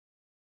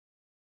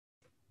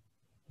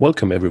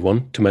Welcome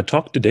everyone to my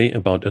talk today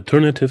about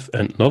alternative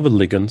and novel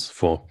ligands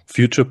for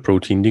future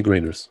protein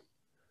degraders.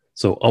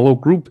 So our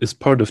group is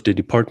part of the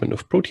Department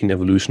of Protein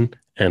Evolution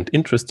and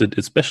interested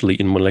especially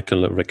in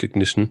molecular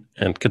recognition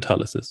and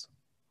catalysis.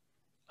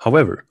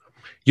 However,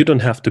 you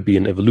don't have to be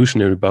an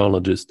evolutionary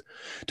biologist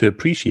to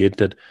appreciate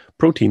that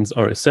proteins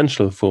are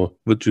essential for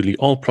virtually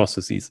all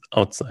processes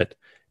outside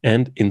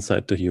and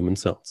inside the human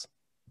cells.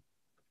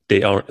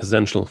 They are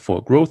essential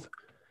for growth,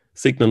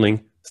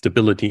 signaling,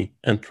 stability,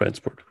 and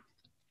transport.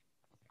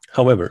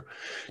 However,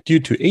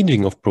 due to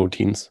aging of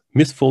proteins,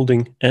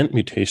 misfolding, and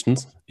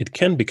mutations, it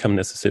can become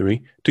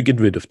necessary to get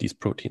rid of these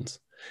proteins,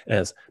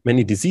 as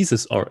many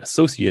diseases are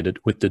associated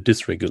with the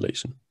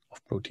dysregulation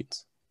of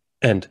proteins.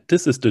 And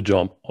this is the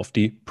job of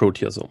the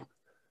proteasome.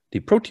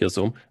 The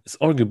proteasome is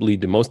arguably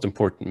the most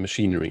important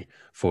machinery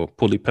for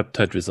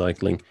polypeptide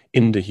recycling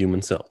in the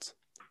human cells.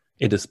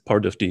 It is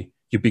part of the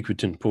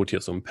ubiquitin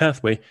proteasome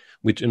pathway,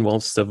 which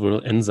involves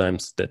several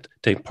enzymes that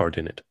take part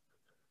in it.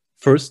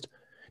 First,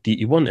 the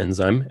E1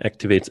 enzyme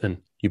activates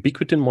an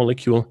ubiquitin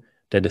molecule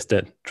that is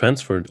then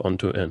transferred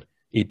onto an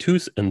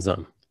E2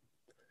 enzyme.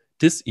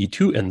 This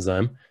E2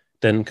 enzyme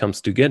then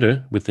comes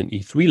together with an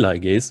E3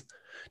 ligase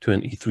to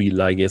an E3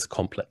 ligase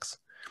complex.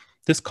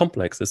 This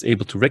complex is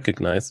able to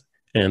recognize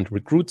and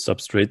recruit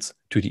substrates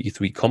to the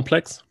E3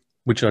 complex,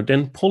 which are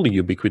then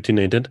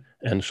polyubiquitinated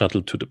and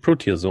shuttled to the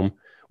proteasome,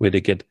 where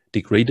they get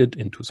degraded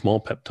into small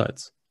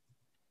peptides.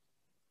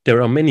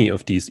 There are many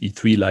of these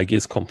E3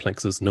 ligase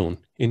complexes known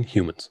in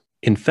humans.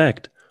 In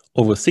fact,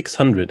 over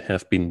 600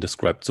 have been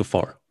described so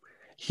far.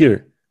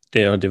 Here,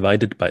 they are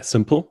divided by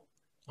simple,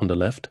 on the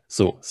left,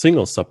 so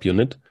single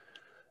subunit,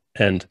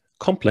 and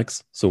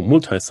complex, so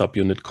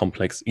multi-subunit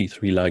complex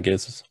E3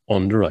 ligases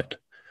on the right,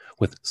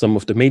 with some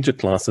of the major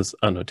classes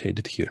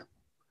annotated here.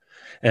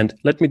 And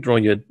let me draw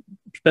your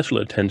special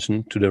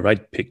attention to the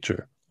right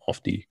picture of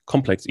the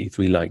complex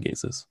E3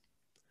 ligases.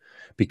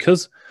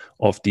 Because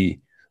of the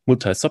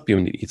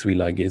multi-subunit E3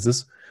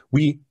 ligases,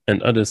 we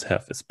and others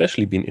have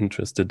especially been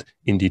interested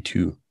in the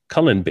two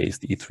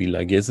cullen-based E3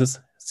 ligases,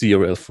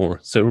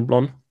 CRL4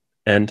 cereblon,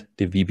 and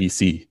the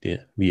VBC, the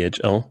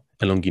VHL,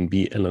 elongin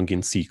B,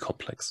 elongin C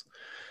complex.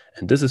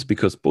 And this is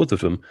because both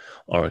of them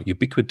are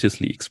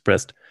ubiquitously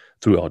expressed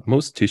throughout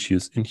most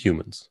tissues in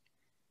humans.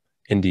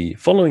 In the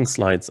following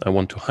slides, I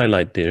want to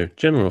highlight their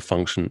general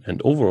function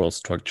and overall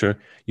structure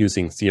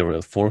using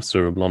CRL4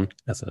 cereblon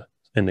as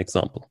an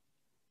example.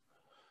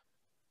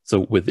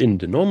 So within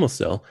the normal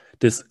cell,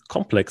 this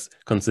complex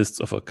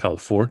consists of a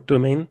Cal4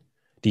 domain,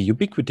 the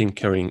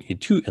ubiquitin-carrying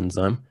E2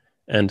 enzyme,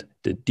 and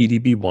the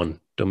DDB1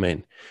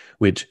 domain,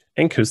 which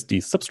anchors the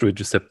substrate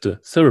receptor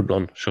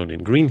cereblon, shown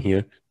in green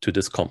here, to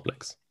this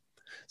complex.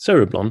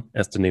 Cereblon,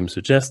 as the name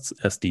suggests,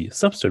 as the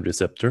substrate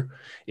receptor,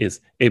 is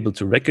able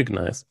to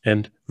recognize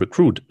and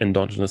recruit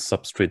endogenous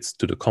substrates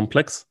to the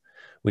complex,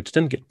 which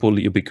then get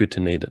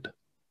polyubiquitinated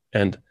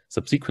and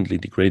subsequently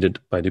degraded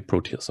by the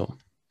proteasome.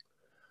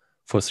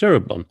 For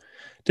cereblon,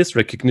 this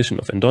recognition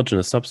of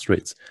endogenous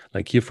substrates,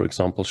 like here for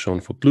example shown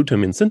for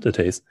glutamine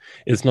synthetase,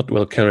 is not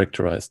well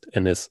characterized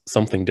and is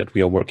something that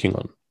we are working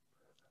on.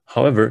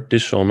 However,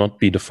 this shall not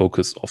be the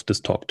focus of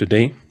this talk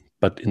today,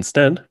 but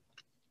instead,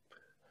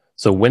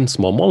 so when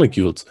small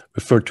molecules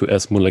referred to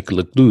as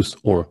molecular glues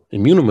or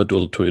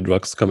immunomodulatory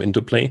drugs come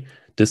into play,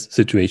 this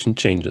situation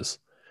changes.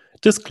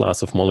 This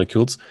class of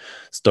molecules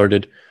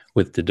started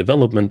with the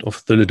development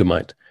of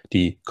thalidomide,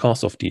 the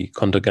cause of the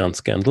Contergan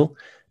scandal,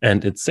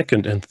 and its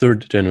second and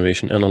third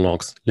generation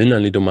analogs,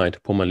 lenalidomide,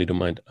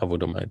 pomalidomide,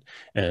 avodomide,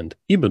 and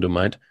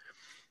iberdomide.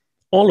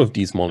 All of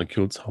these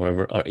molecules,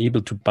 however, are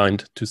able to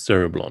bind to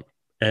cereblon.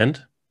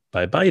 And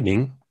by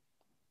binding,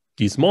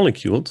 these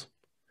molecules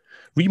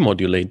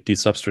remodulate the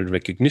substrate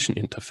recognition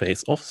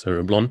interface of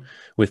cereblon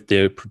with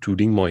their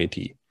protruding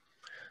moiety.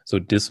 So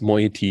this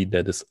moiety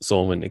that is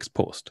solvent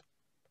exposed.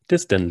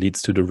 This then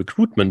leads to the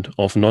recruitment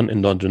of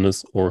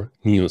non-endogenous or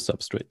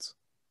neo-substrates.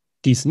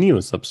 These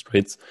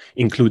neo-substrates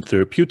include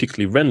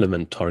therapeutically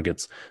relevant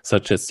targets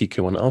such as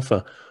CK1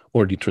 alpha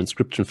or the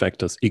transcription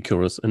factors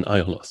Icarus and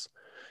Aiolos.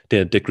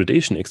 Their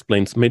degradation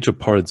explains major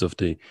parts of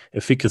the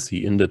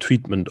efficacy in the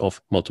treatment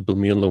of multiple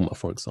myeloma,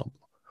 for example.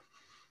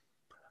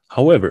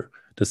 However,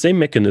 the same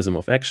mechanism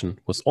of action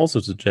was also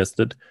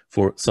suggested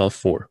for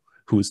SALF4,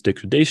 whose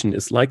degradation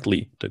is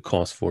likely the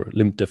cause for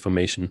limb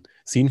deformation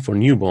seen for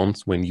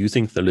newborns when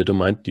using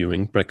thalidomide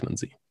during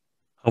pregnancy.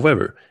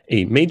 However,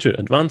 a major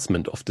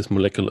advancement of this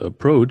molecular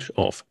approach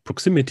of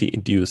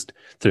proximity-induced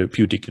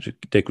therapeutic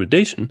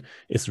degradation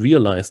is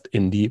realized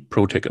in the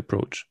PROTAC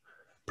approach.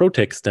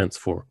 PROTAC stands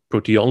for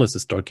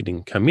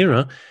proteolysis-targeting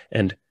chimera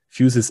and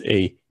fuses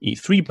a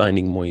E3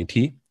 binding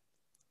moiety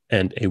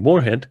and a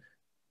warhead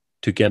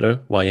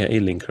together via a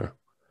linker.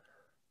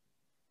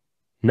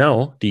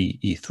 Now, the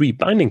E3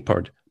 binding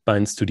part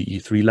binds to the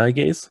E3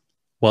 ligase,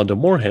 while the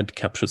warhead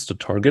captures the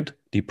target,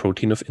 the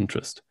protein of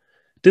interest.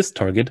 This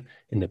target,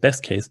 in the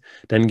best case,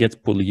 then gets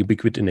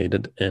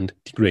polyubiquitinated and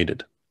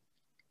degraded.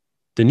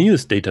 The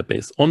newest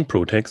database on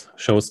PROTACs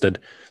shows that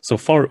so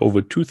far over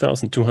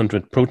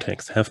 2,200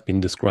 PROTACs have been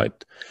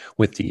described,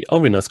 with the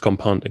Alvinase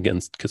compound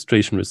against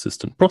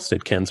castration-resistant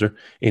prostate cancer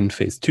in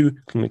phase 2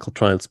 clinical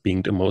trials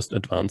being the most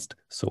advanced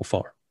so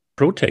far.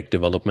 PROTAC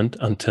development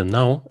until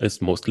now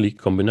is mostly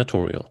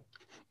combinatorial,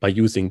 by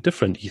using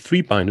different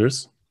E3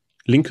 binders,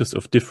 linkers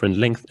of different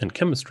length and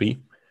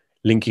chemistry,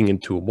 linking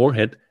into a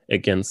warhead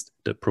against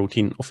the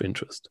protein of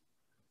interest.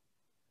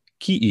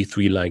 Key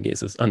E3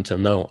 ligases until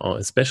now are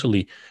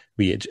especially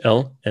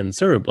VHL and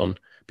cereblon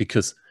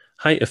because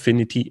high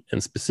affinity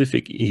and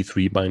specific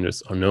E3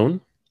 binders are known.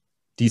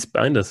 These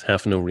binders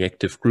have no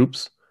reactive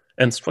groups,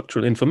 and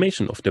structural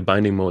information of the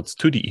binding modes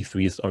to the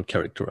E3s are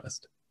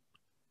characterized.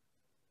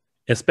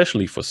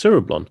 Especially for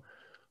cereblon,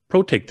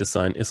 PROTAC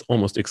design is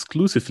almost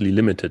exclusively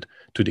limited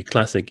to the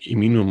classic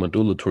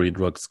immunomodulatory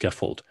drug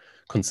scaffold,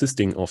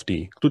 consisting of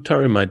the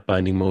glutaramide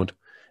binding mode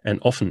and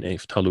often a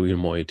phthalate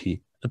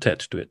moiety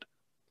attached to it.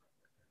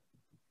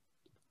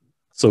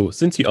 So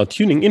since you are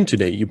tuning in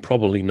today, you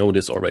probably know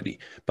this already,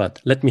 but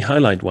let me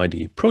highlight why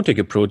the PROTAC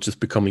approach is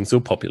becoming so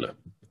popular.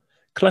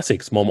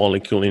 Classic small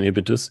molecule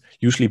inhibitors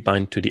usually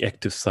bind to the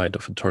active site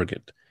of a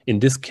target, in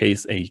this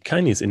case a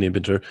kinase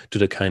inhibitor to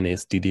the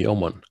kinase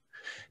DDR1.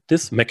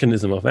 This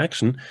mechanism of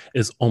action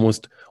is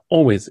almost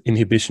always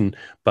inhibition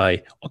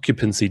by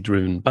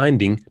occupancy-driven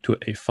binding to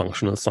a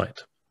functional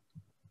site.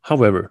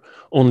 However,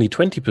 only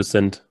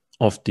 20%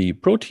 of the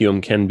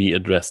proteome can be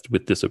addressed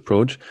with this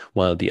approach,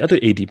 while the other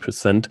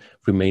 80%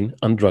 remain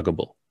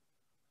undruggable.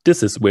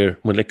 This is where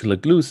molecular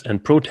glues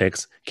and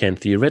PROTACs can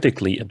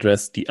theoretically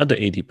address the other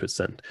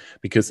 80%,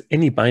 because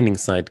any binding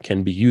site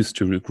can be used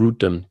to recruit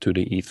them to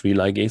the E3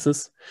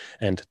 ligases,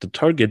 and the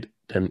target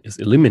then is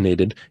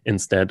eliminated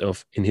instead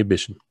of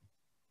inhibition.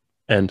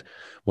 And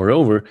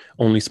moreover,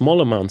 only small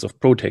amounts of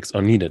PROTACs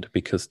are needed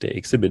because they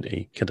exhibit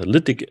a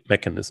catalytic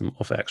mechanism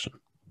of action.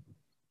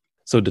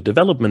 So the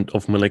development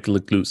of molecular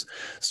glues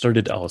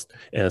started out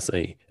as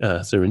a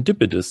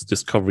serendipitous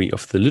discovery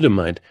of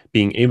thalidomide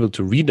being able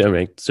to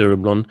redirect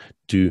cereblon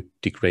to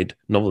degrade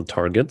novel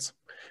targets.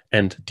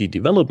 And the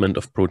development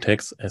of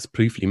PROTACs, as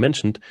briefly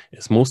mentioned,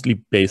 is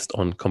mostly based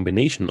on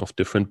combination of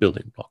different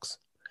building blocks.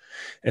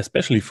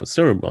 Especially for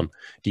cereblon,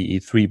 the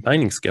E3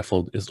 binding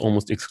scaffold is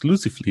almost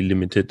exclusively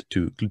limited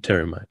to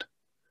glutaramide.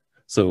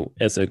 So,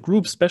 as a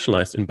group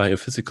specialized in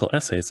biophysical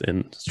assays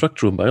and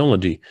structural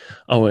biology,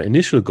 our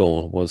initial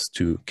goal was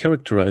to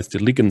characterize the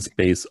ligand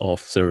space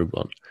of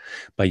cereblon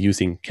by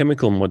using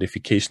chemical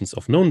modifications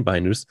of known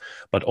binders,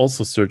 but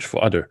also search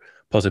for other,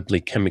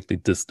 possibly chemically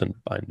distant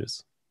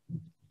binders.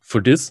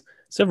 For this,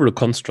 several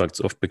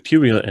constructs of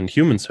bacteria and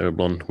human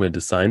cereblon were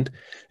designed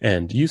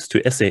and used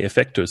to assay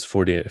effectors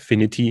for their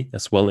affinity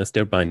as well as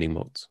their binding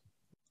modes.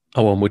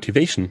 Our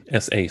motivation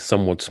as a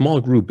somewhat small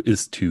group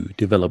is to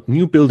develop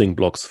new building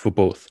blocks for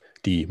both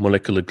the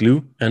molecular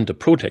glue and the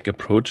PROTAC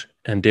approach,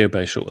 and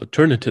thereby show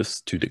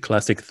alternatives to the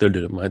classic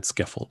thalidomide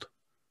scaffold.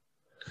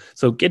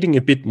 So getting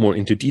a bit more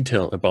into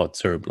detail about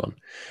cereblon.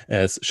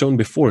 As shown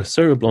before,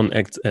 cereblon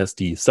acts as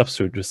the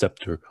substrate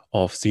receptor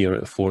of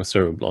CR4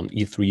 cereblon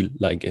E3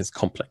 ligase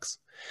complex.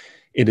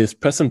 It is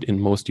present in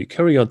most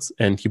eukaryotes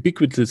and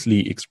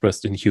ubiquitously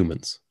expressed in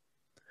humans.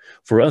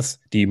 For us,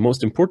 the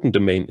most important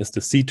domain is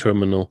the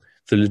C-terminal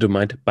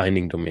thalidomide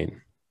binding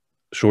domain,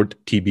 short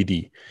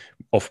TBD,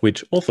 of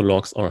which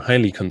orthologs are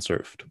highly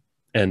conserved.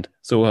 And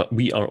so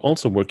we are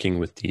also working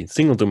with the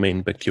single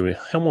domain bacterial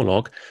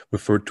homolog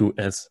referred to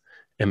as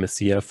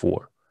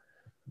MST-4.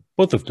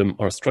 Both of them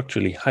are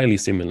structurally highly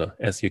similar,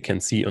 as you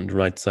can see on the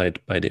right side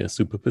by their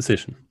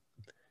superposition.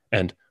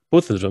 And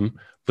both of them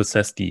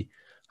possess the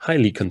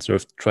highly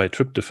conserved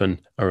tritryptophan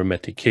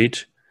aromatic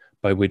cage,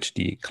 by which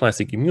the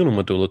classic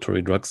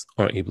immunomodulatory drugs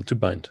are able to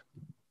bind.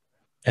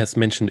 As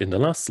mentioned in the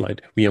last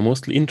slide, we are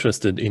mostly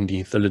interested in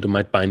the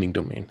thalidomide binding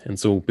domain, and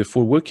so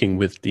before working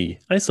with the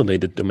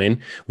isolated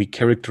domain, we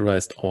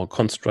characterized our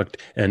construct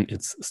and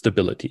its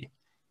stability.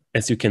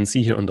 As you can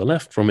see here on the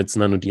left from its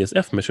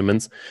nano-DSF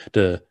measurements,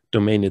 the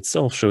domain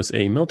itself shows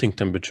a melting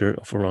temperature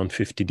of around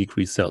 50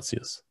 degrees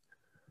Celsius.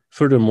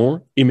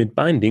 Furthermore, imide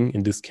binding,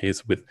 in this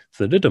case with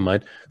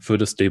thalidomide,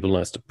 further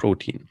stabilized the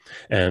protein.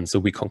 And so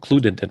we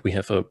concluded that we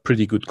have a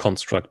pretty good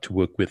construct to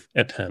work with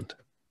at hand.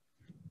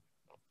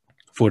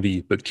 For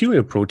the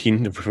bacterial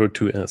protein, referred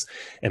to as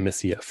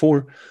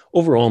MST-4,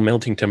 overall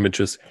melting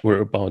temperatures were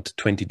about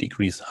 20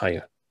 degrees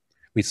higher.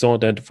 We saw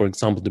that, for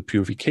example, the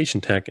purification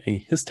tag,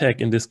 a his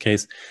tag in this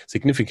case,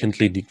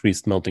 significantly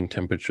decreased melting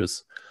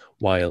temperatures,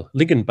 while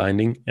ligand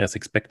binding, as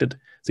expected,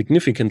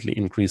 significantly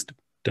increased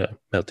the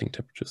melting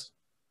temperatures.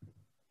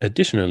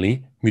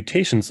 Additionally,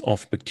 mutations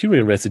of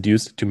bacterial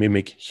residues to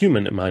mimic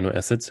human amino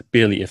acids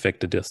barely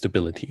affected their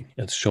stability,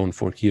 as shown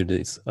for here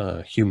these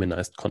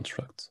humanized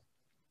constructs.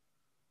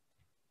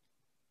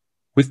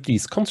 With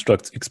these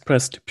constructs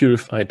expressed,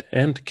 purified,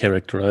 and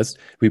characterized,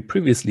 we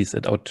previously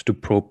set out to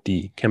probe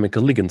the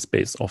chemical ligand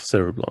space of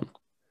cereblon.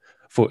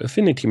 For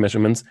affinity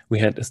measurements, we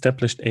had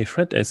established a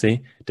thread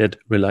assay that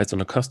relies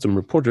on a custom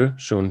reporter,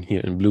 shown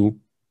here in blue,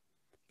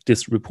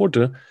 This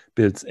reporter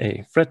builds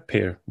a thread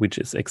pair which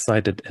is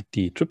excited at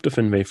the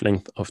tryptophan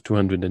wavelength of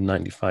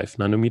 295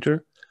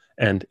 nanometer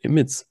and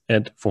emits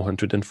at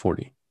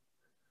 440.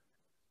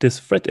 This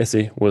thread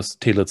assay was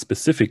tailored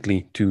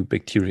specifically to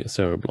bacteria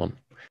cereblon.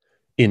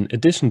 In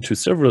addition to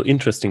several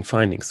interesting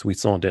findings, we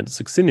saw that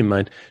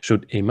succinimide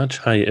showed a much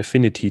higher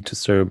affinity to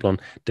cereblon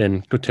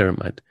than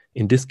glutaramide,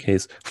 in this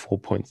case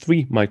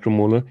 4.3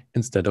 micromolar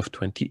instead of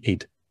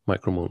 28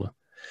 micromolar.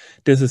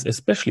 This is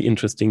especially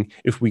interesting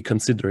if we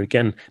consider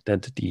again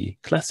that the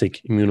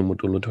classic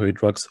immunomodulatory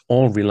drugs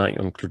all rely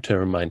on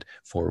glutaramide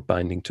for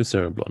binding to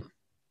cereblon.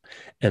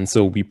 And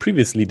so we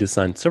previously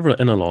designed several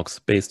analogs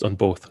based on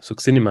both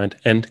succinimide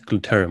and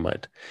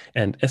glutaramide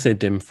and assayed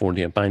them for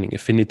their binding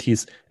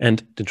affinities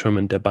and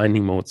determined their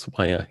binding modes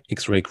via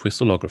X-ray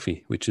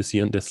crystallography, which is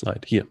here on this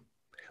slide here.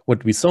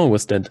 What we saw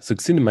was that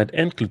succinimide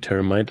and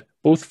glutaramide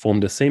both form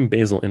the same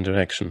basal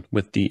interaction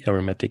with the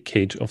aromatic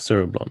cage of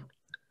cereblon.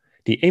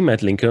 The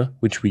amide linker,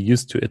 which we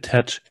use to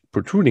attach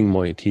protruding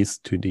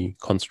moieties to the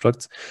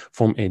constructs,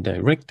 form a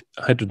direct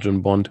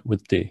hydrogen bond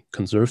with the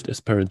conserved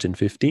asparagine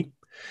 50.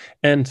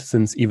 And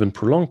since even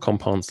prolonged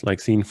compounds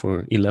like seen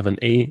for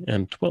 11A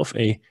and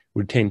 12A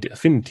retain the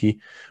affinity,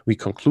 we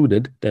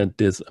concluded that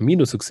this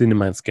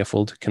aminosuccinimide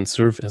scaffold can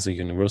serve as a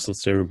universal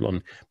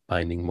cereblon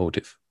binding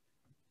motif.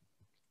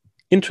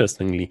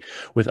 Interestingly,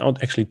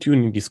 without actually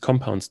tuning these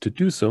compounds to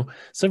do so,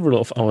 several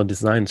of our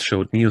designs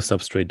showed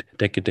neosubstrate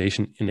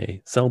degradation in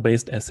a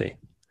cell-based assay.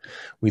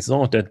 We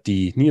saw that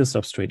the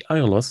neosubstrate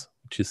iolus,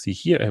 which you see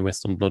here a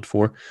Western blot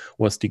for,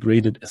 was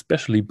degraded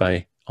especially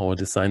by our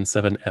design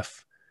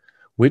 7F,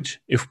 which,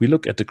 if we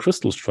look at the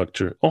crystal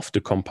structure of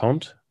the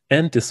compound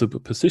and the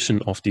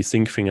superposition of the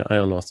zinc finger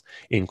iolus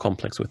in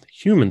complex with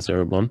human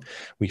cereblon,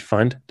 we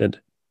find that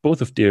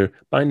both of their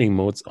binding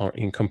modes are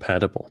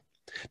incompatible.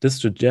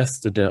 This suggests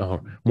that there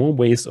are more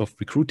ways of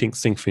recruiting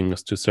zinc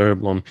fingers to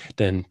cereblon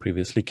than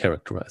previously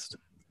characterized.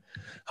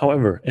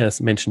 However,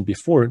 as mentioned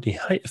before, the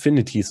high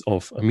affinities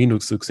of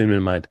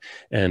aminosuccinimide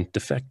and the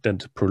fact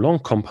that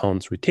prolonged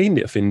compounds retain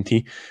the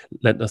affinity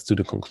led us to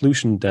the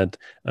conclusion that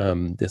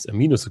this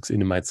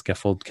aminosuccinimide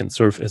scaffold can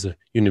serve as a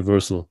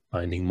universal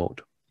binding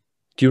mode.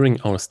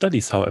 During our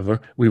studies, however,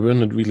 we were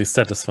not really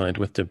satisfied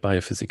with the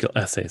biophysical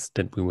assays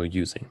that we were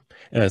using,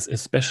 as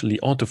especially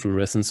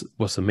autofluorescence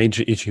was a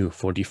major issue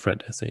for the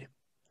thread assay.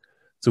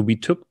 So we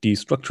took the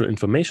structural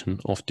information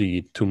of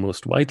the two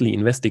most widely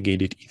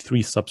investigated E3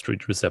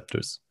 substrate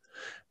receptors,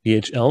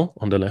 VHL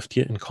on the left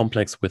here in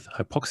complex with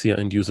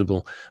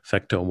hypoxia-inducible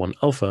factor 1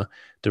 alpha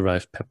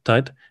derived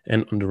peptide,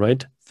 and on the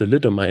right,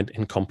 thalidomide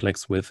in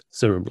complex with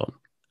cereblon.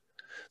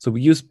 So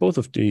we used both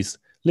of these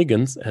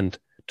ligands and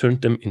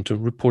turned them into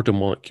reporter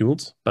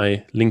molecules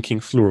by linking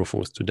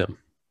fluorophores to them.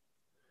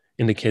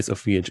 In the case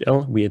of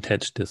VHL, we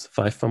attached this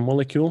 5'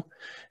 molecule,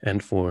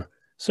 and for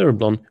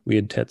cereblon, we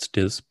attached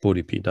this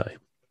BoDP dye.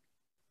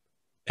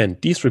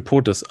 And these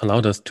reporters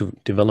allowed us to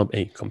develop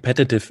a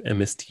competitive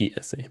MST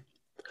assay.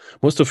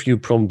 Most of you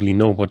probably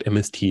know what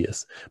MST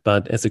is,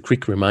 but as a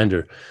quick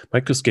reminder,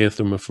 microscale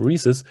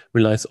thermophoresis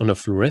relies on a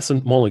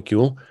fluorescent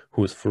molecule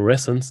whose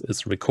fluorescence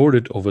is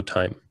recorded over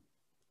time.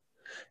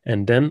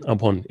 And then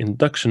upon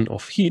induction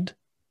of heat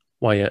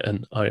via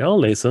an IR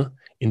laser,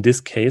 in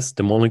this case,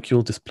 the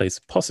molecule displays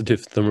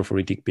positive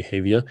thermophoretic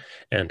behavior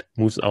and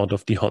moves out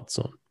of the hot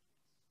zone.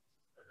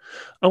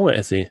 Our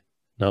assay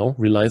now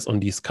relies on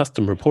these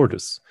custom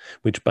reporters,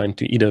 which bind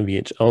to either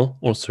VHL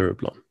or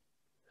cereblon.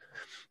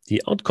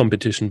 The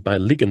outcompetition by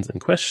ligands in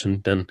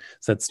question then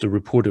sets the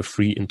reporter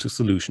free into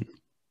solution.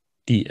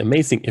 The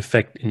amazing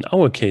effect in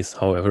our case,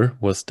 however,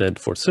 was that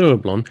for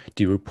cereblon,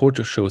 the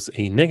reporter shows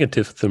a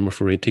negative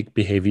thermophoretic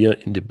behavior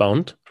in the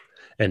bound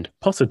and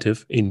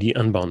positive in the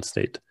unbound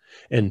state.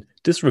 And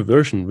this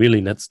reversion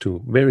really leads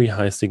to very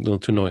high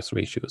signal-to-noise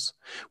ratios,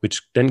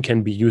 which then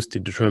can be used to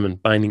determine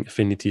binding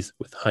affinities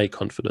with high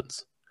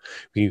confidence.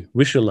 We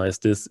visualize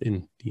this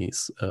in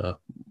this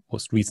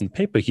most recent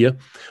paper here,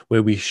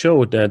 where we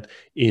show that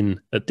in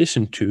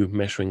addition to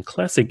measuring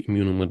classic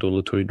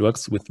immunomodulatory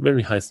drugs with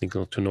very high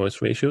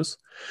signal-to-noise ratios,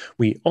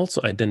 we also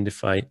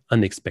identify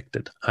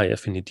unexpected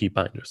high-affinity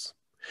binders.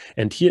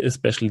 And here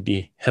especially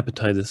the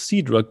hepatitis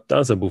C drug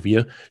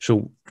dazabovir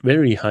show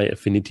very high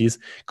affinities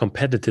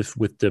competitive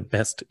with the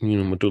best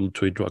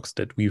immunomodulatory drugs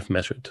that we've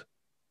measured.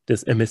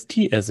 This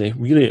MST assay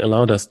really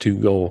allowed us to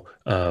go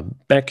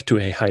back to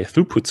a high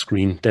throughput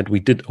screen that we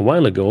did a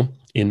while ago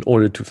in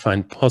order to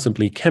find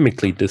possibly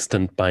chemically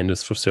distant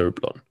binders for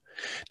cereblon.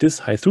 This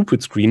high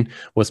throughput screen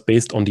was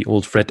based on the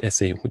old thread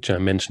assay, which I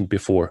mentioned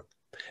before.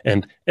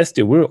 And as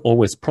there were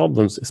always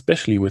problems,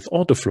 especially with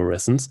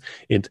autofluorescence,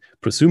 it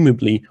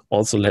presumably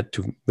also led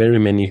to very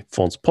many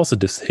false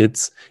positives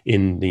hits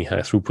in the high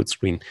throughput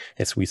screen,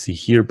 as we see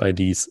here by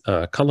these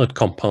colored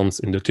compounds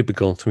in the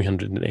typical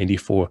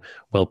 384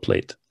 well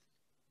plate.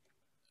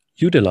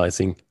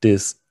 Utilizing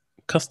this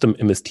custom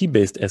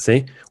MST-based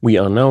assay, we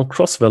are now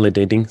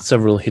cross-validating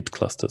several hit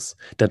clusters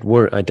that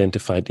were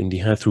identified in the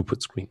high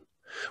throughput screen.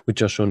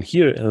 which are shown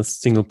here as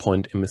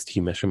single-point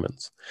MST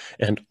measurements.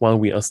 And while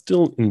we are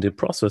still in the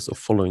process of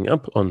following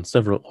up on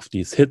several of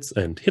these hits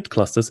and hit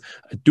clusters,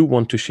 I do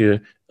want to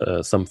share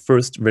some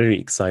first very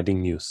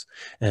exciting news.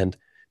 And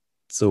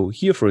so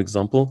here, for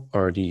example,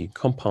 are the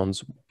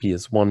compounds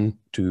BS1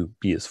 to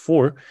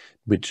BS4,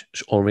 which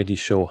already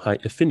show high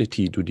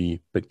affinity to the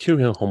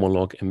bacterial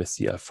homolog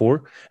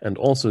MSCI4 and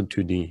also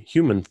to the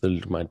human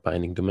thalidomide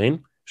binding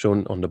domain,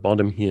 shown on the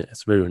bottom here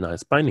as very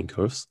nice binding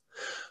curves.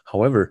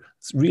 However,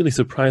 really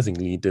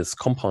surprisingly, this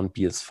compound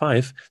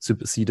BS5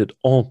 superseded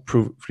all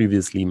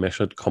previously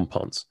measured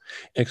compounds,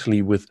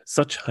 actually with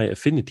such high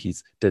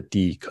affinities that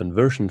the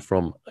conversion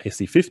from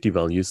IC50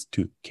 values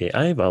to Ki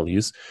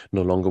values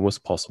no longer was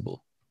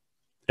possible.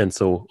 And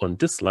so on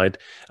this slide,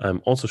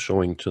 I'm also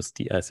showing just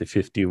the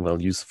IC50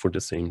 values for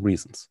the same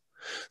reasons.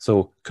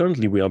 So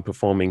currently we are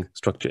performing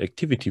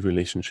structure-activity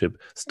relationship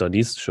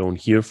studies shown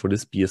here for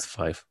this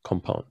BS5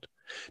 compound.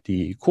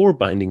 The core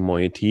binding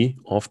moiety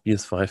of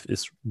BS5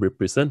 is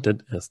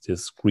represented as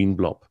this green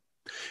blob.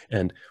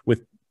 And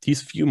with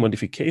these few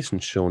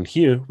modifications shown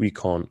here, we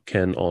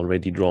can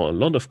already draw a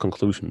lot of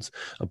conclusions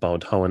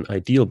about how an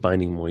ideal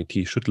binding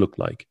moiety should look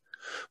like.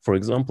 For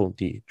example,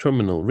 the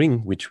terminal ring,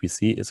 which we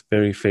see, is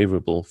very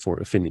favorable for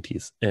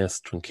affinities, as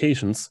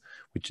truncations,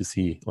 which you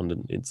see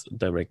on its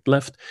direct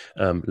left,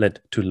 led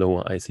to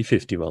lower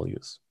IC50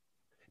 values.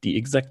 The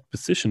exact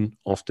position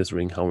of this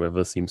ring,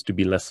 however, seems to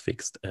be less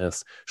fixed,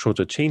 as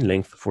shorter chain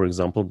length, for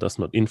example, does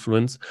not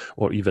influence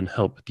or even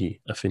help the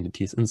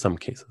affinities in some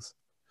cases.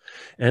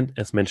 And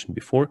as mentioned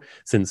before,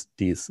 since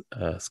these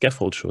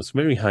scaffold shows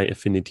very high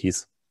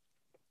affinities,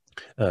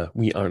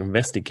 we are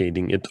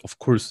investigating it, of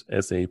course,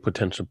 as a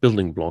potential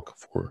building block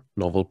for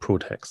novel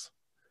PROTACs,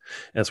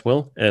 as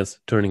well as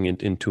turning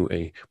it into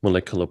a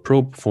molecular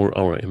probe for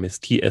our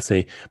MST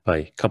assay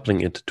by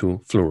coupling it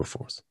to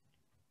fluorophores.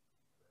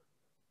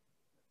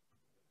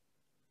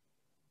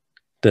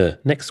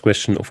 The next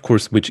question, of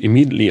course, which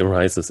immediately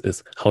arises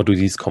is how do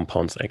these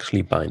compounds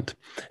actually bind?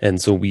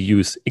 And so we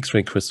use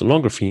X-ray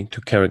crystallography to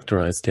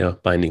characterize their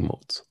binding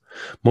modes,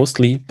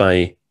 mostly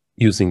by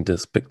using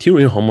this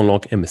bacterial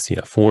homolog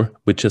MSCI4,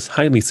 which is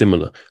highly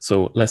similar,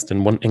 so less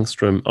than 1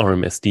 angstrom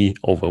RMSD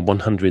over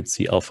 100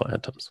 C alpha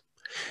atoms.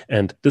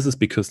 And this is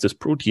because this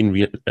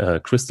protein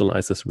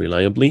crystallizes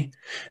reliably,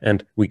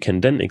 and we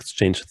can then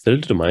exchange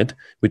thalidomide,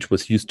 which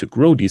was used to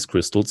grow these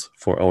crystals,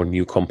 for our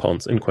new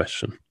compounds in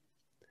question.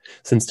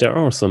 Since there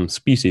are some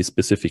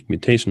species-specific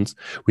mutations,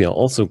 we are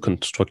also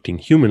constructing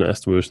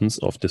humanized versions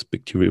of this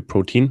bacterial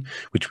protein,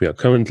 which we are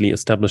currently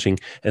establishing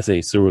as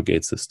a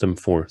surrogate system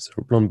for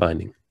cereblon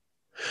binding.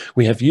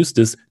 We have used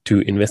this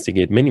to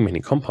investigate many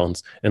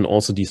compounds, and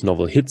also these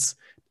novel hits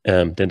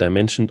that I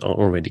mentioned are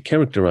already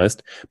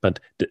characterized, but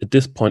at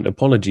this point,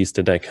 apologies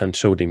that I can't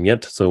show them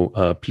yet,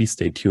 so please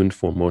stay tuned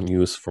for more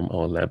news from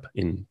our lab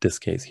in this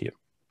case here.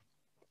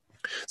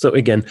 So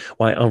again,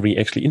 why are we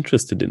actually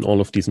interested in all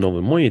of these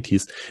novel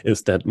moieties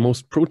is that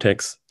most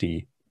PROTACs,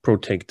 the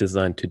PROTAC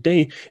design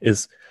today,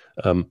 is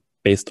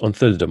based on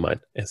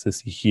thalidomide, as you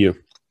see here.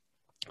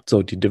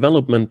 So the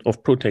development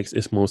of PROTACs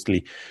is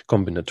mostly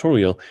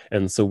combinatorial,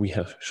 and so we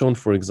have shown,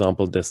 for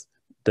example,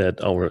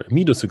 that our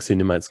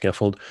amidosuccinimide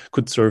scaffold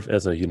could serve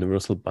as a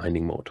universal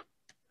binding mode.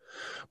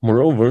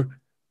 Moreover,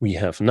 we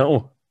have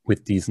now,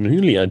 with these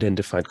newly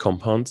identified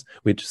compounds,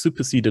 which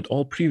superseded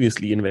all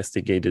previously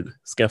investigated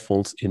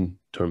scaffolds in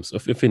terms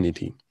of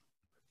affinity.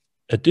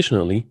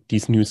 Additionally,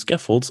 these new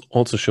scaffolds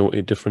also show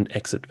a different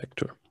exit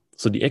vector.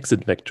 So the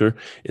exit vector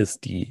is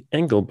the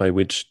angle by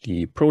which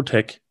the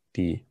PROTAC,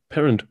 the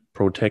parent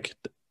PROTAC,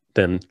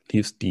 then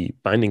leaves the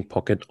binding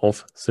pocket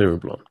of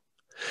cereblon.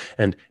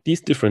 And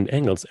these different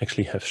angles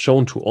actually have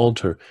shown to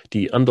alter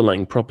the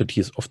underlying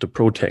properties of the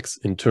PROTACs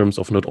in terms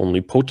of not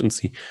only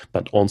potency,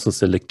 but also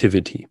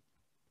selectivity.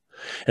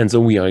 And so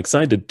we are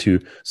excited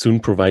to soon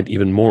provide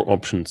even more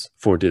options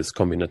for this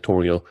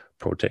combinatorial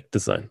PROTAC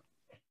design.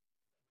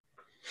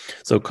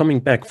 So coming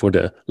back for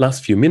the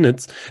last few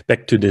minutes,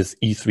 back to this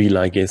E3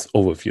 ligase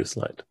overview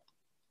slide.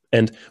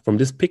 And from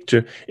this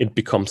picture, it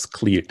becomes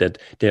clear that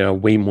there are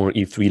way more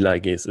E3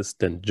 ligases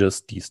than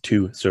just these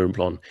two,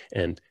 cereblon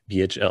and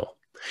VHL.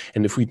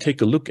 And if we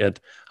take a look at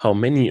how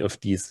many of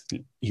these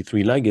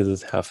E3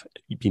 ligases have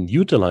been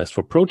utilized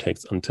for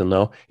PROTACs until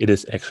now, it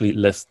is actually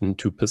less than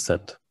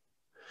 2%.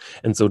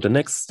 And so the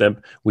next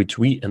step, which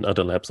we and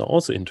other labs are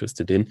also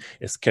interested in,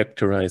 is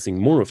characterizing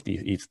more of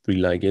these E3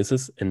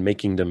 ligases and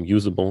making them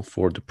usable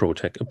for the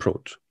PROTAC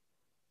approach.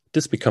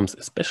 This becomes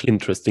especially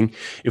interesting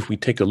if we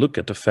take a look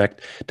at the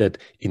fact that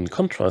in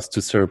contrast to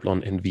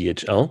cereblon and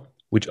VHL,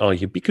 which are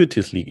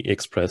ubiquitously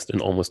expressed in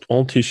almost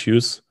all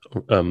tissues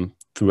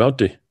throughout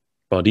the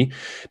body,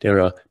 there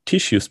are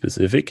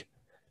tissue-specific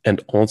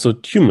and also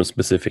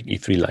tumor-specific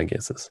E3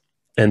 ligases.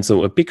 And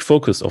so a big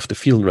focus of the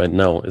field right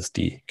now is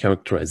the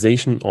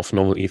characterization of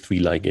novel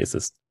E3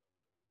 ligases.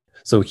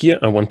 So here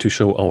I want to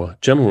show our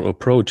general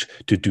approach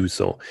to do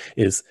so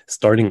is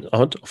starting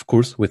out, of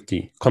course, with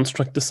the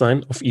construct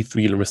design of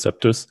E3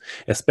 receptors.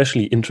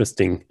 Especially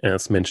interesting,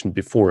 as mentioned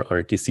before,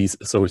 are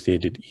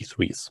disease-associated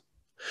E3s.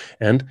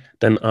 And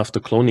then after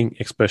cloning,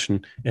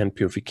 expression, and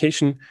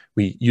purification,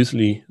 we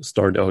usually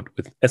start out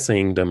with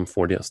assaying them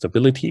for their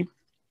stability.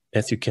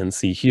 As you can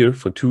see here,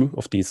 for 2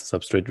 of these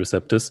substrate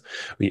receptors,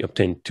 we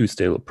obtain 2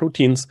 stable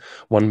proteins.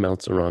 One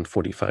melts around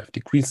 45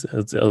 degrees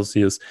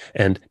Celsius,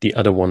 and the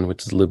other one,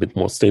 which is a little bit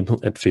more stable,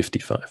 at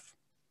 55.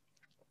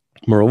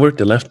 Moreover,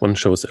 the left one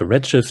shows a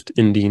red shift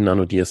in the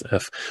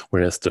nano-DSF,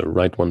 whereas the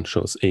right one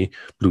shows a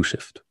blue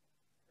shift.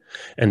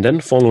 And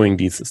then following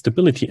these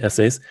stability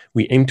assays,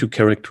 we aim to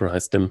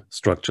characterize them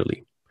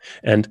structurally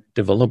and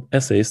develop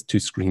assays to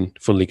screen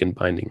for ligand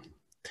binding.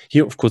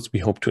 Here, of course, we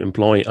hope to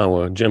employ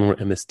our general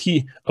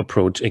MST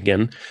approach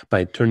again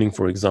by turning,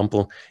 for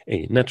example,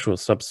 a natural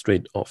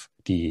substrate of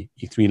the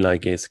E3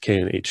 ligase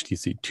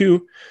KLHTC2,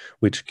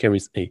 which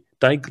carries a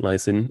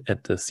diglycine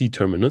at the C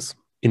terminus,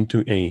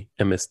 into a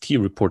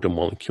MST reporter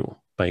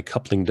molecule by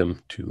coupling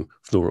them to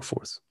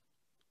fluorophores.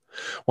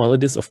 While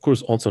it is, of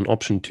course, also an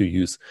option to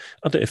use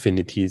other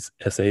affinities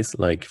assays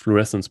like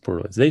fluorescence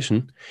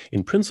polarization,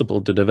 in principle,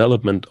 the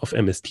development of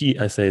MST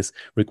assays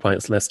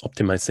requires less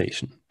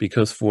optimization,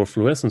 because for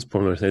fluorescence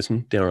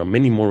polarization, there are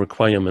many more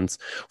requirements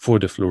for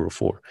the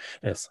fluorophore,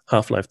 as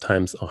half-life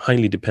times are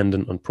highly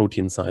dependent on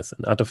protein size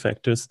and other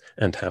factors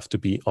and have to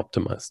be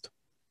optimized.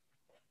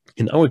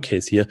 In our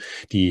case here,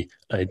 the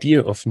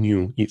idea of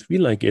new E3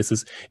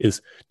 ligases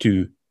is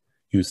to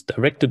use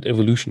directed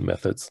evolution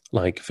methods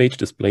like phage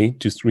display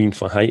to screen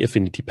for high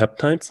affinity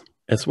peptides,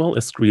 as well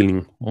as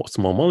screening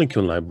small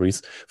molecule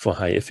libraries for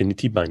high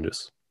affinity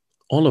binders.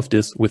 All of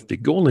this with the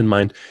goal in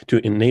mind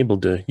to enable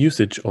the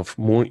usage of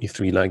more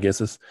E3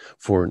 ligases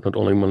for not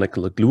only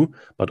molecular glue,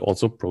 but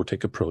also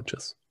PROTAC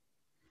approaches.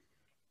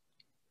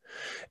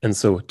 And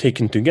so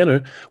taken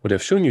together, what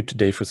I've shown you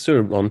today for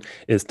cereblon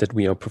is that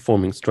we are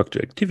performing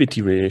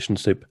structure-activity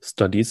relationship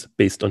studies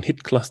based on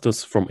hit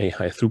clusters from a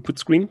high-throughput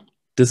screen.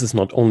 This is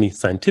not only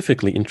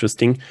scientifically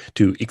interesting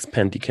to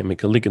expand the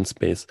chemical ligand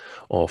space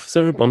of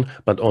cereblon,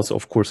 but also,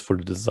 of course, for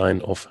the design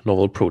of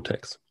novel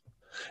PROTACs.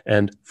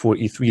 And for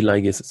E3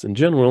 ligases in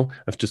general,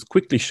 I've just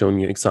quickly shown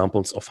you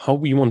examples of how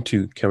we want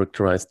to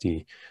characterize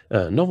the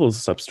novel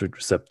substrate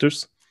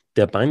receptors,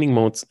 their binding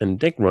modes and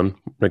degradation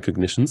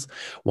recognitions,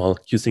 while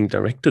using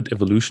directed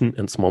evolution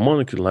and small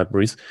molecule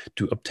libraries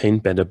to obtain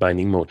better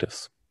binding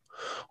motifs.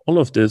 All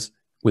of this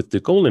with the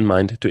goal in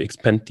mind to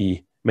expand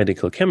the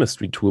medical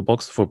chemistry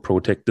toolbox for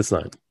PROTAC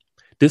design.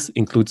 This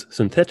includes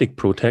synthetic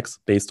PROTACs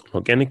based on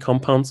organic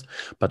compounds,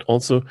 but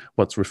also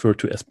what's referred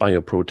to as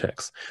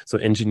bioPROTACs, so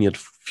engineered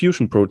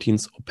fusion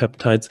proteins or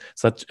peptides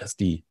such as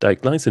the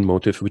diglycine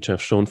motif, which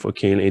I've shown for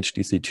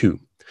KLHTC2,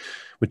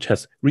 which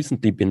has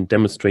recently been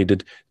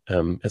demonstrated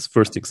as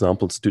first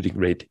examples to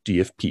degrade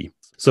GFP.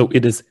 So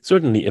it is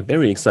certainly a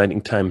very exciting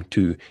time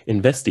to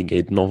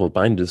investigate novel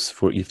binders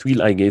for E3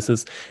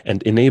 ligases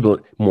and enable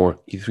more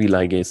E3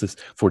 ligases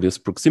for this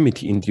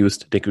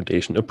proximity-induced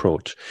degradation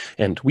approach.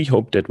 And we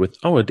hope that with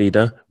our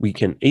data, we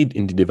can aid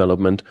in the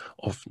development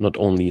of not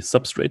only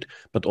substrate,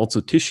 but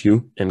also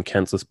tissue and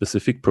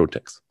cancer-specific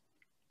PROTACs.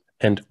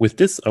 And with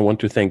this, I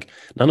want to thank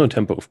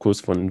Nanotempo, of course,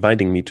 for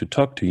inviting me to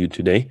talk to you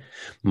today,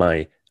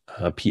 my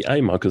PI,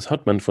 Markus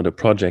Hartmann, for the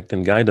project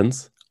and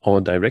guidance, our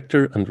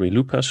director, Andrei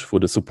Lupasz, for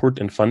the support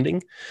and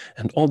funding,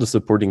 and all the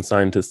supporting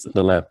scientists in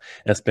the lab,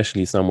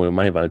 especially Samuel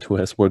Maywald, who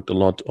has worked a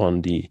lot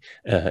on the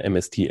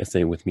MST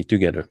assay with me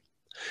together.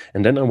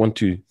 And then I want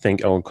to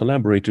thank our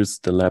collaborators,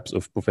 the labs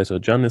of Professor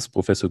Janis,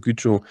 Professor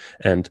Gütschow,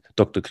 and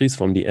Dr. Kries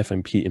from the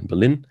FMP in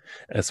Berlin,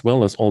 as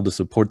well as all the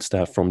support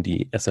staff from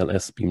the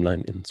SLS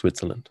Beamline in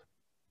Switzerland.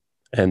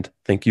 And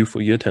thank you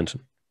for your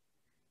attention.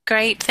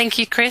 Great. Thank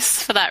you,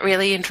 Chris, for that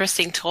really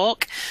interesting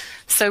talk.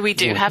 So we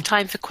do have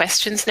time for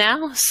questions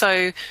now.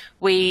 So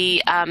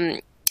we,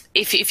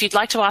 if you'd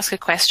like to ask a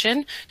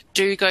question,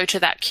 do go to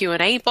that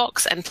Q&A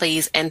box and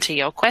please enter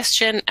your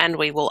question and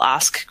we will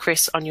ask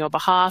Chris on your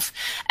behalf.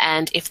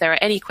 And if there are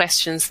any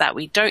questions that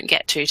we don't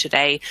get to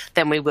today,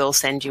 then we will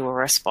send you a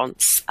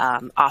response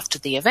after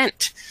the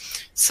event.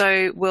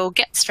 So we'll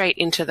get straight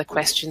into the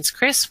questions,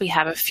 Chris. We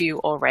have a few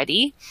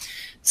already.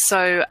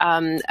 So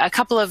a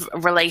couple of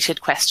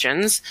related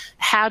questions.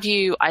 How do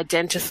you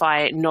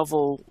identify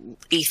novel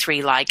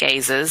E3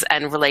 ligases?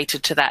 And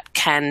related to that,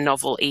 can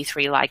novel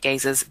E3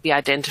 ligases be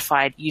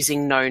identified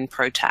using known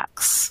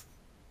PROTACs?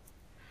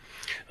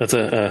 That's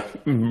a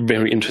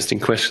very interesting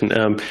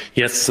question.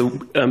 Yes, so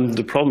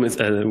the problem is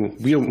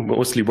we are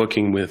mostly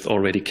working with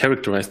already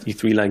characterized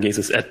E3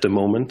 ligases at the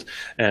moment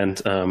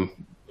and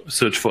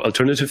search for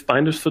alternative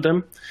binders for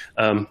them.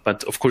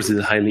 But of course,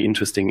 it's highly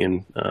interesting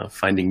in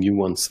finding new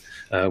ones.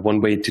 One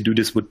way to do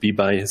this would be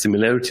by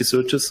similarity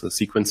searches, so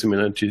sequence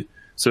similarity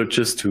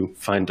searches to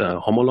find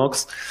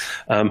homologs.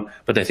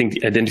 But I think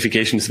the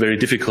identification is very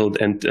difficult,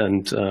 and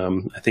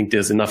I think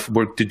there's enough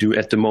work to do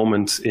at the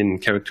moment in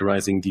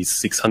characterizing these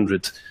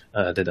 600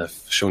 that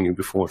I've shown you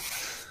before.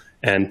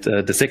 And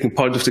the second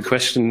part of the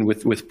question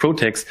with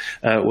PROTACs,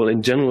 well,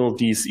 in general,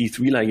 these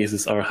E3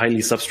 ligases are highly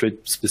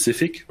substrate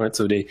specific, right?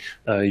 So they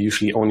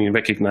usually only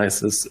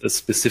recognize a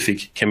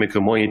specific chemical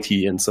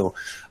moiety. And so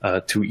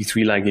two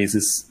E3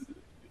 ligases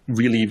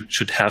really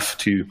should have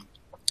to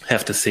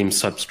have the same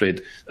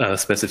substrate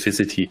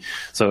specificity.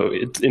 So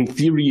in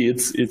theory,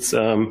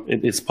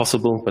 it's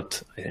possible,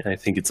 but I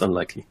think it's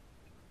unlikely.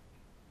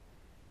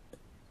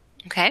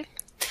 Okay.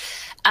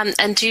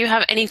 And do you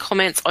have any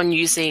comments on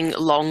using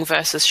long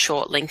versus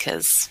short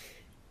linkers?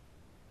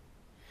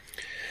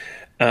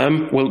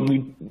 Well,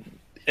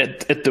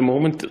 at the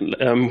moment,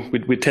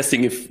 we're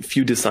testing a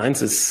few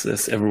designs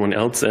as everyone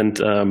else,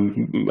 and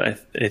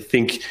I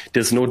think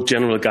there's no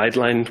general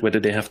guideline whether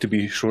they have to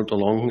be short or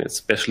long,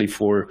 especially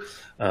for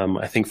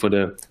I think for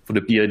the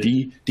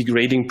BID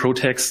degrading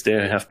PROTACs.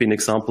 There have been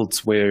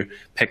examples where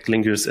packed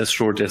linkers as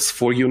short as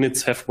 4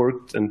 units have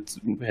worked and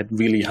had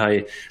really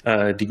high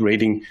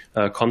degrading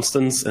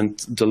constants, and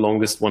the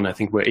longest one I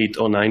think were 8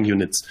 or 9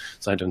 units.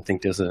 So I don't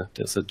think there's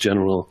a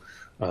general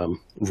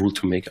rule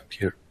to make up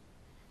here.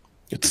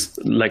 It's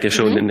like I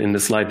showed in the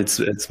slide,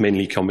 it's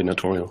mainly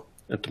combinatorial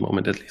at the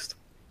moment, at least.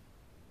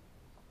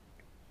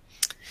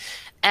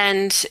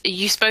 And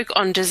you spoke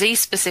on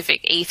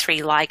disease-specific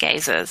E3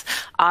 ligases.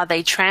 Are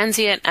they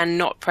transient and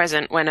not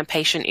present when a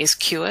patient is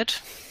cured?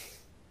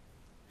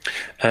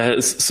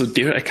 So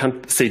there I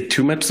can't say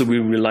too much. So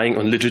we're relying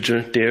on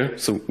literature there.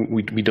 So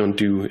we don't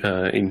do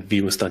in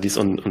vivo studies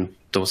on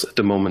those at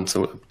the moment.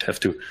 So I would have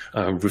to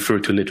refer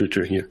to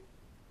literature here.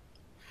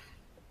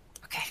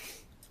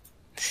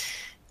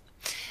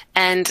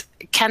 And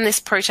can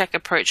this PROTAC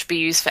approach be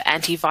used for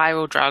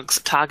antiviral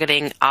drugs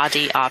targeting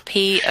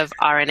RDRP of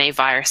RNA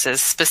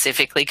viruses,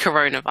 specifically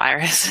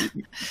coronavirus?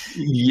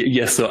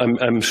 Yes, so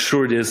I'm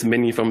sure there's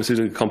many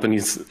pharmaceutical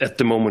companies at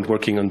the moment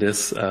working on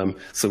this.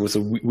 So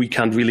we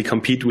can't really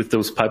compete with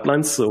those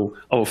pipelines. So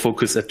our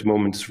focus at the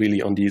moment is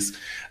really on these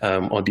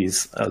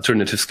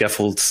alternative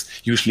scaffolds,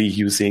 usually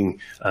using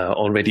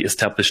already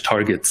established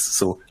targets.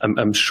 So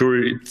I'm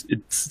sure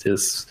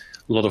there's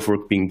a lot of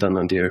work being done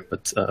on there,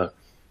 but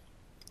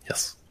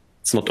yes,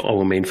 it's not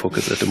our main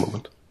focus at the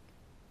moment.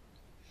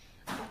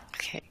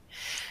 Okay.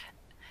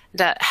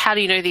 How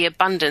do you know the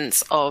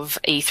abundance of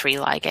E3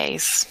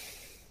 ligase?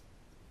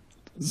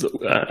 So,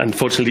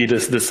 unfortunately,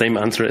 there's the same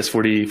answer as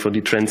for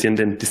the transient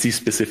and disease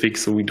specific.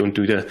 So we don't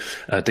do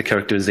the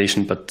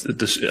characterization, but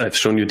I've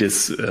shown you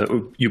this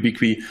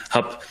Ubiqui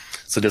hub.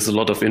 So there's a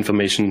lot of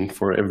information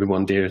for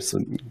everyone there. So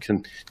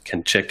you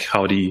can check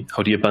how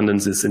the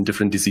abundance is in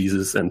different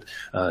diseases and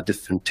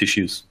different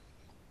tissues.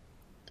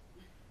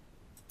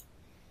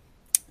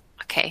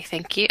 Okay,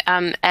 thank you.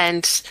 And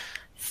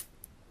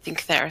I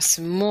think there are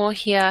some more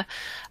here.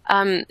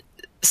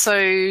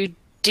 So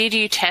did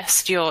you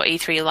test your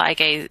E3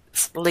 ligase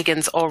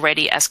ligands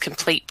already as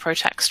complete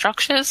PROTAC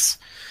structures?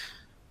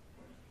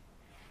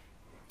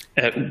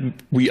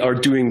 We are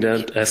doing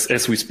that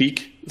as we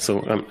speak.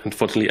 So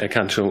unfortunately, I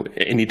can't show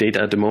any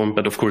data at the moment.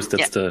 But of course,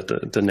 that's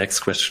the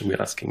next question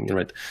we're asking,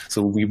 right?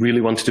 So we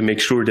really wanted to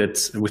make sure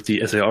that with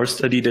the SAR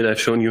study that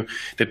I've shown you,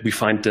 that we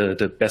find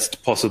the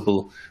best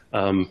possible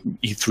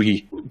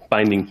E3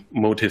 binding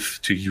motif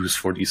to use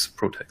for these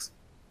PROTACs.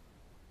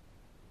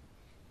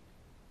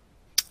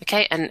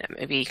 Okay, and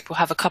maybe we'll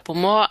have a couple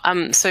more.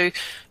 So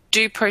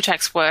do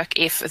PROTACs work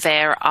if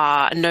there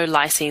are no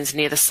lysines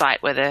near the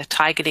site where the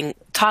targeting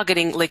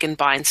ligand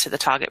binds to the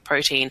target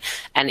protein,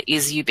 and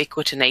is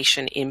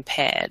ubiquitination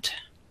impaired?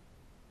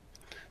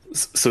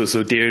 So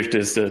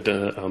there's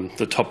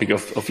the topic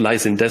of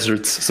lysine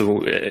deserts.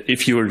 So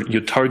if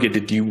your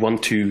target you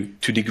want to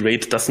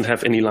degrade doesn't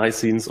have any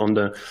lysines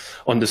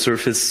on the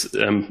surface,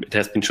 it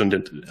has been shown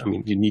that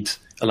you need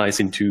a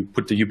lysine to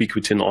put the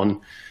ubiquitin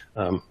on.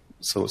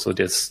 So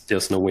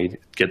there's no way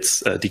it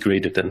gets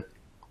degraded then.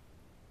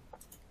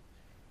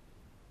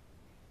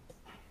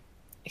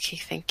 Okay,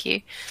 thank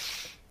you.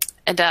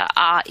 And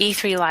our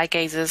E3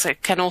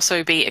 ligases can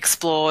also be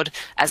explored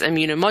as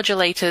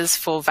immunomodulators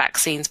for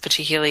vaccines,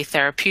 particularly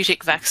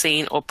therapeutic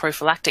vaccine or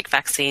prophylactic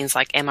vaccines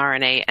like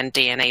mRNA and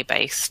DNA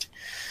based.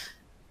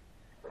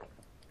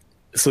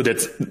 So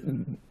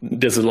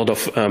there's a lot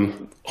of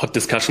hot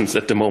discussions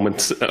at the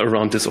moment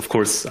around this, of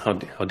course, how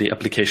the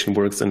application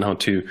works and how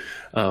to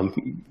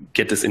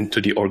get this into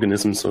the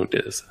organism. So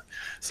there's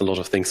a lot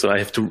of things. So I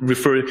have to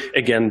refer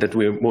again that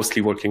we're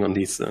mostly working on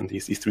these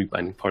E3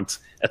 binding parts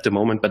at the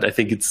moment. But I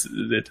think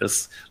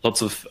there's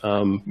lots of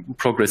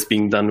progress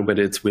being done,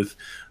 whether it's with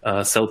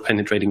cell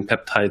penetrating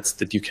peptides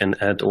that you can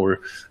add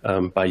or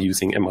by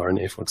using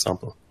mRNA, for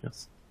example.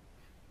 Yes.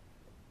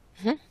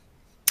 Mm-hmm.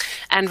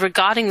 And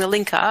regarding the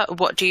linker,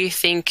 what do you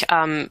think,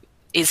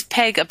 is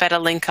PEG a better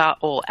linker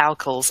or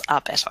alkyls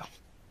are better?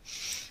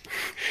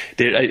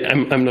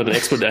 I'm not an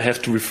expert. I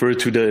have to refer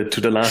to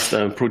the last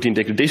protein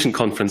degradation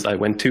conference I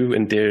went to,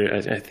 and there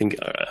I think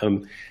I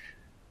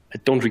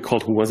don't recall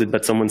who was it,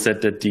 but someone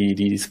said that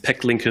these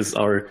PEG linkers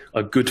are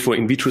good for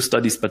in vitro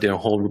studies, but they are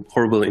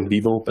horrible in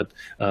vivo. But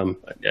I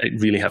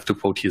really have to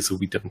quote here, so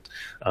we don't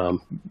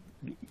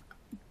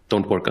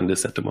work on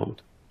this at the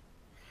moment.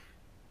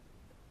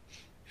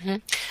 Mm-hmm.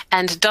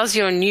 And does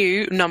your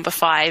new number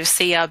 5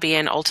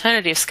 CRBN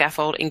alternative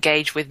scaffold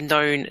engage with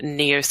known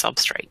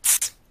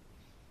neo-substrates?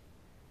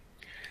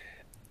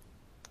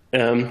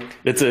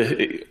 That's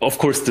of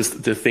course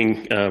the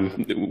thing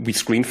we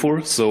screen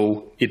for.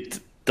 So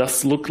it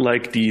does look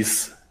like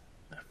these,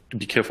 to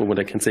be careful what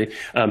I can say,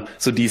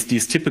 so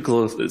these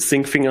typical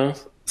zinc finger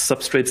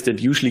substrates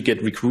that usually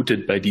get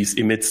recruited by these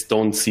IMIDs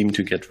don't seem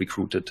to get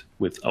recruited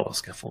with our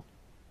scaffold.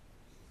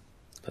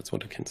 That's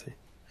what I can say.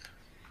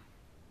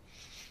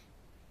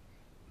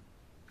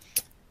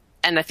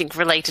 And I think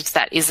related to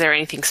that, is there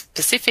anything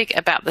specific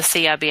about the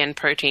CRBN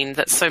protein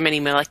that so many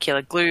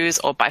molecular glues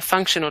or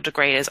bifunctional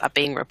degraders are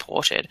being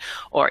reported?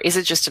 Or is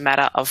it just a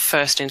matter of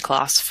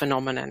first-in-class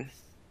phenomenon?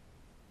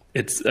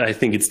 I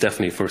think it's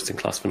definitely a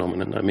first-in-class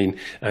phenomenon. I mean,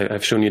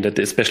 I've shown you that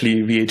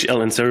especially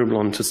VHL and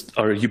cereblon just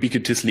are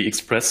ubiquitously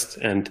expressed,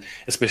 and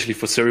especially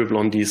for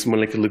cereblon, these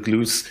molecular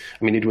glues,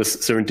 I mean, it was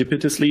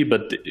serendipitously,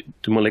 but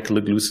the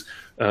molecular glues,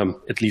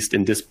 at least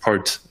in this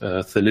part,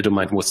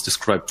 thalidomide was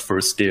described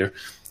first there.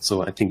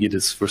 So I think it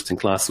is first in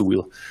class. So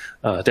we'll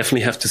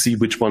definitely have to see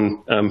which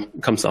one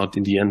comes out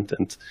in the end.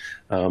 And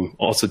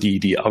also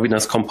the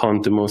Avinas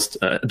compound, the most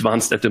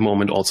advanced at the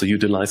moment, also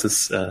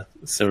utilizes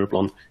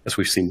cereblon, as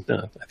we've seen,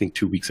 I think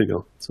 2 weeks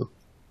ago. So.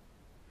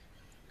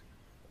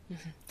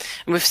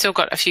 And we've still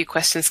got a few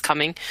questions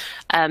coming.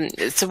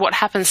 So what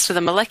happens to the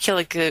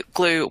molecular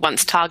glue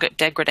once target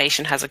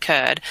degradation has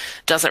occurred?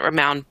 Does it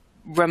remain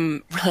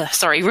bound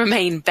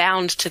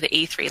to the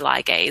E3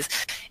 ligase?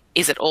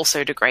 Is it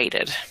also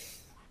degraded?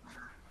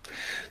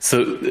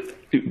 So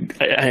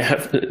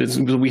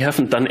we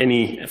haven't done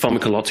any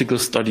pharmacological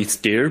studies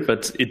there,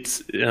 but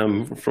it's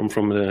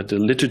from the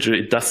literature,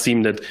 it does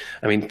seem that,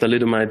 I mean,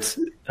 thalidomide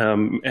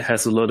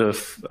has a lot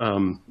of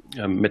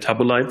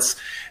metabolites,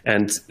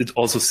 and it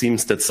also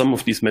seems that some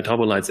of these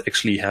metabolites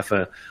actually have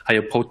a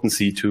higher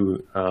potency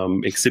to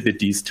exhibit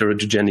these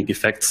teratogenic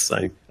effects.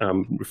 I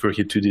refer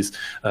here to this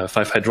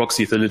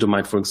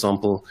 5-hydroxythalidomide, for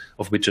example,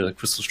 of which a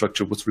crystal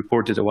structure was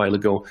reported a while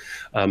ago.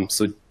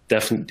 So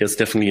there's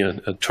definitely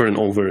a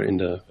turnover in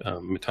the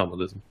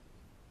metabolism.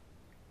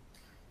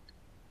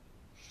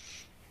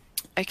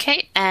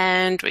 Okay,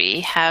 and we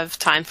have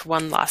time for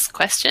one last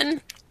question.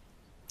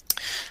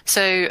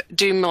 So,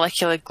 do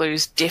molecular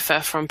glues differ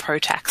from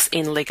PROTACs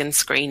in ligand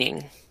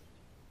screening?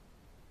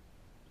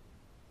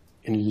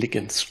 In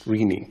ligand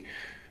screening?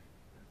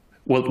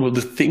 Well,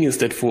 the thing is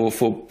that for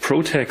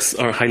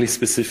PROTACs are highly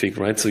specific,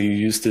 right? So you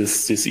use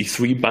this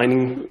E3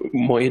 binding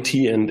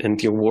moiety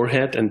and your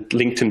warhead and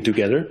link them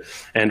together.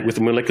 And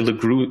with molecular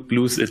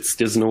glues,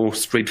 there's no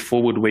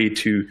straightforward way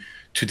to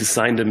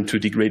design them to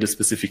degrade a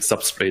specific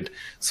substrate.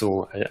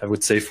 So I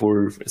would say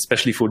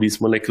especially for these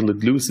molecular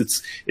glues,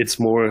 it's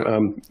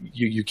more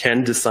you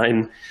can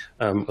design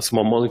a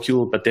small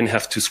molecule, but then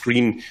have to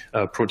screen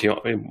via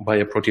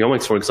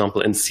proteomics, for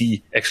example, and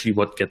see actually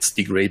what gets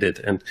degraded.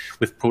 And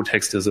with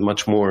PROTACs, there's a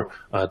much more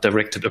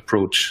directed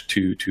approach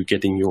to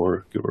getting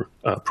your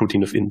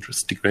protein of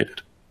interest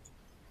degraded.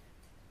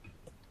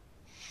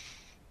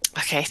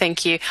 Okay,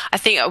 thank you. I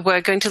think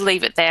we're going to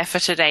leave it there for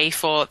today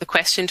for the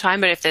question time,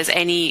 but if there's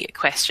any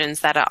questions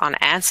that are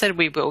unanswered,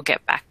 we will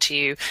get back to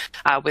you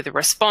with a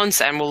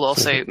response, and we'll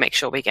also make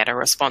sure we get a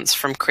response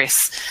from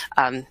Chris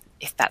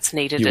if that's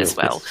needed as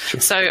well. Sure.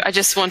 So I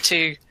just want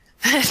to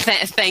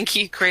thank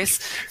you, Chris,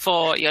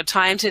 for your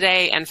time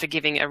today and for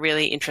giving a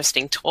really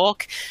interesting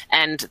talk.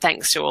 And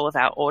thanks to all of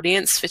our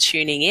audience for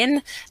tuning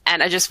in.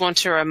 And I just want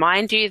to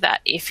remind you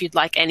that if you'd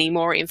like any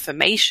more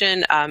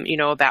information,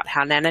 about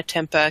how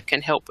Nanotemper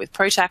can help with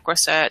PROTAC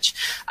research,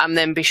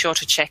 then be sure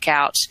to check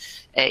out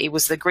it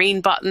was the green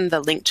button,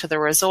 the link to the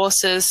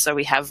resources. So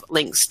we have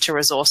links to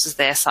resources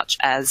there, such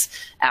as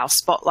our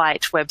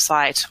Spotlight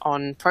website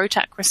on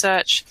PROTAC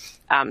research.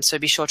 So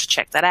be sure to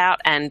check that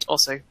out, and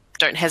also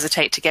don't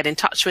hesitate to get in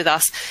touch with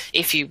us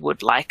if you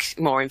would like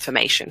more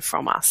information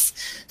from us.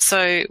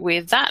 So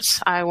with that,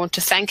 I want to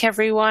thank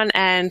everyone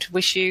and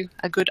wish you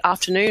a good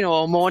afternoon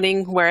or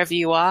morning wherever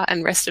you are,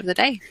 and rest of the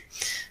day.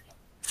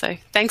 So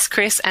thanks,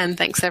 Chris, and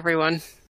thanks, everyone.